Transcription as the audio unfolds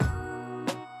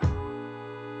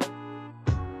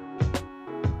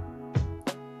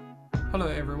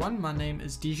Hello everyone, my name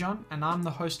is Dijon and I'm the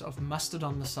host of Mustard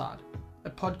on the Side, a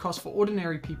podcast for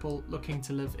ordinary people looking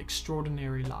to live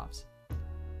extraordinary lives.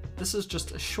 This is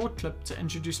just a short clip to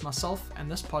introduce myself and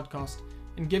this podcast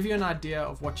and give you an idea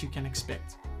of what you can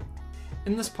expect.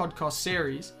 In this podcast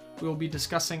series, we will be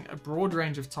discussing a broad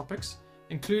range of topics,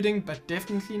 including but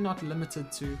definitely not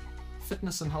limited to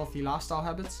fitness and healthy lifestyle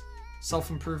habits,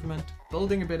 self-improvement,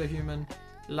 building a better human,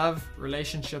 love,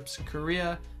 relationships,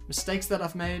 career, mistakes that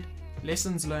I've made,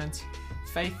 lessons learned,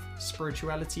 faith,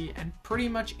 spirituality, and pretty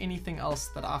much anything else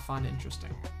that I find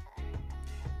interesting.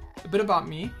 A bit about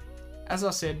me. As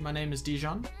I said, my name is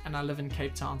Dijon and I live in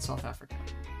Cape Town, South Africa.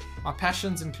 My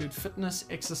passions include fitness,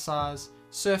 exercise,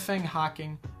 surfing,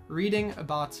 hiking, reading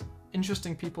about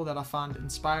interesting people that I find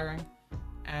inspiring,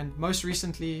 and most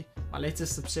recently, my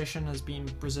latest obsession has been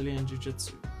Brazilian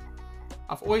Jiu-Jitsu.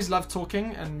 I've always loved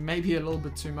talking and maybe a little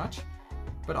bit too much,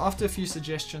 but after a few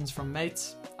suggestions from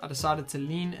mates, I decided to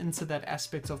lean into that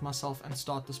aspect of myself and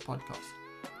start this podcast.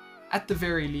 At the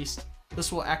very least,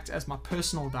 this will act as my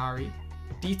personal diary,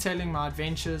 detailing my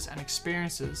adventures and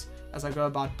experiences as I go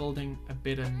about building a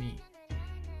better me.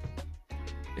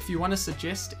 If you want to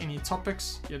suggest any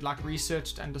topics you'd like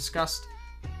researched and discussed,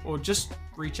 or just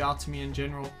reach out to me in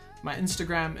general, my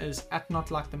Instagram is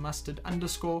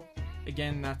 @notlikethemustard_.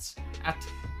 Again, that's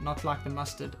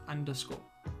 @notlikethemustard_.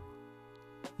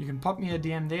 You can pop me a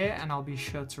DM there and I'll be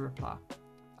sure to reply.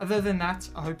 Other than that,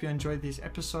 I hope you enjoyed these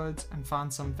episodes and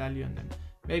find some value in them.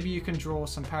 Maybe you can draw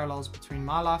some parallels between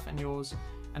my life and yours,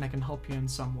 and I can help you in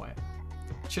some way.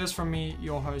 Cheers from me,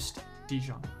 your host,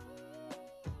 Dijon.